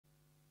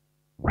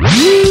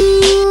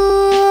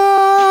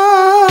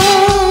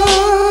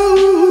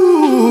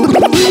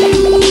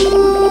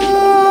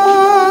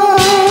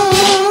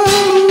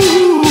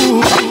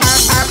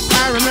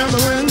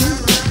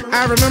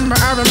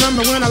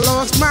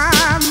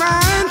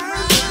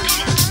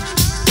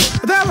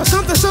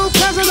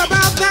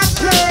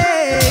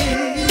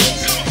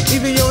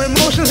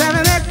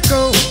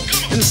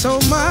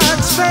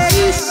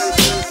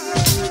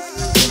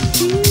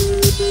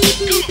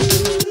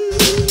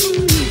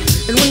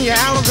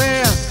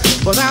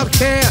without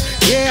care.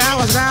 Yeah, I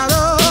was out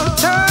of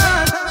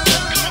touch,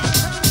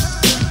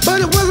 but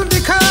it wasn't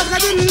because I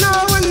didn't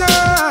know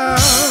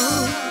enough.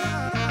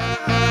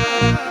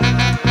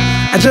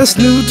 I just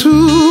knew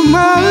too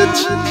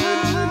much.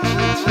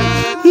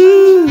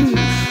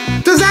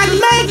 Does that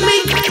make me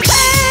crazy?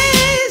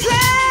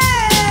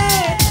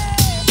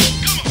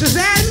 Does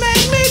that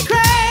make me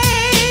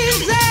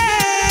crazy?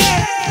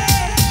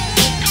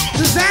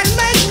 Does that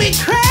make me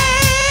crazy?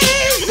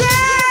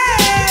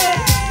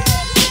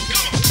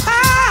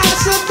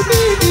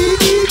 Possibly.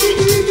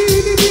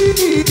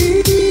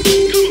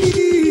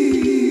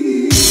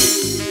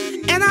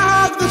 And I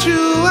hope that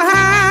you are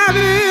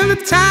having the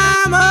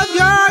time of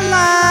your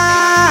life.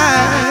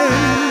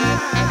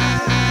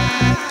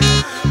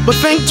 But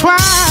think twice.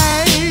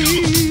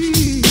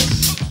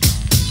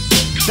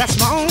 That's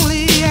my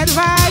only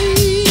advice.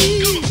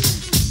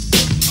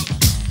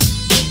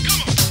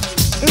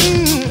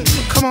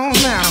 Come on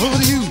now,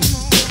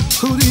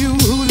 who do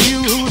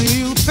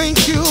you think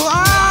you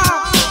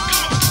are?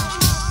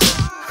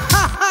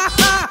 Ha ha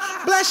ha,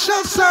 bless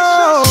your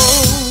soul.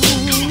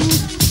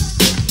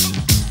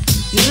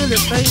 You really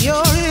think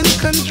you're in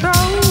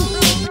control?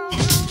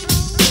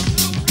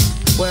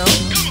 Well,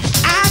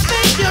 I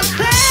think you're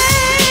crazy.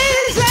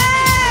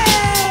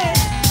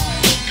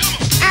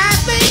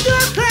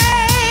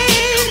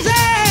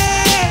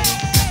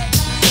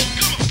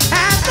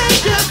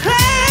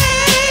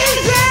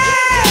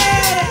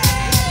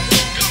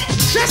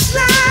 Just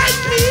like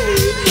me.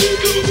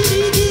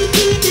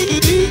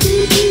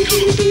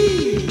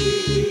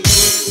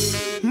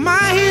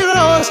 My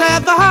heroes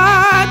had the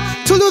heart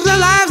to lose their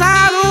lives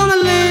out on a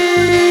limb,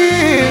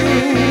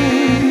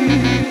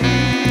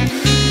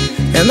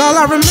 and all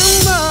I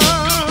remember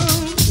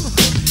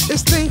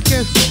is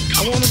thinking, I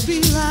wanna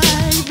be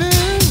like them.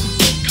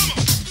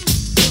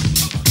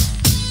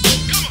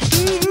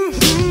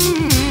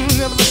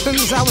 Ever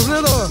since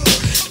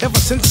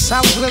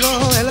I was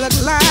little, it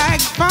looked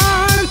like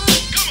fun.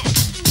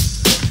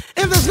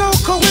 If there's no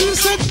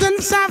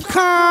coincidence, I've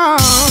come,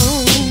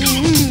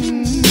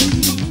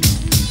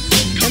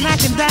 and I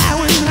can die